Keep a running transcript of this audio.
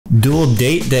Dual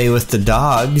date day with the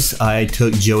dogs. I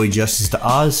took Joey Justice to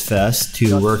Ozfest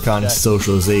to work on his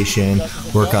socialization,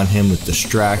 work on him with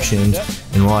distractions,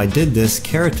 and while I did this,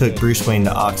 Kara took Bruce Wayne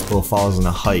to Oxbow Falls on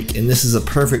a hike, and this is a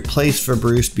perfect place for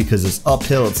Bruce because it's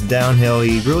uphill, it's downhill,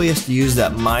 he really has to use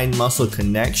that mind-muscle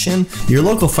connection. Your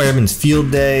local fireman's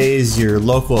field days, your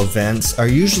local events are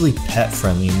usually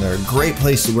pet-friendly, and they're a great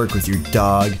place to work with your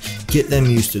dog, get them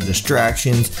used to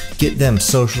distractions, get them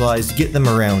socialized, get them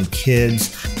around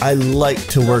kids. I like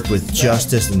to work with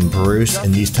Justice and Bruce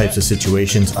in these types of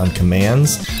situations on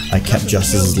commands. I kept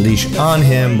Justice's leash on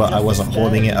him, but I wasn't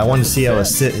holding it. I wanted to see how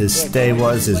his sit, his stay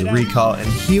was, his recall, and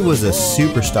he was a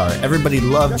superstar. Everybody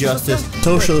loved Justice.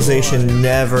 Socialization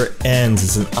never ends.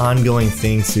 It's an ongoing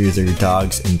thing through their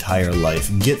dog's entire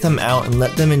life. Get them out and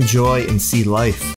let them enjoy and see life.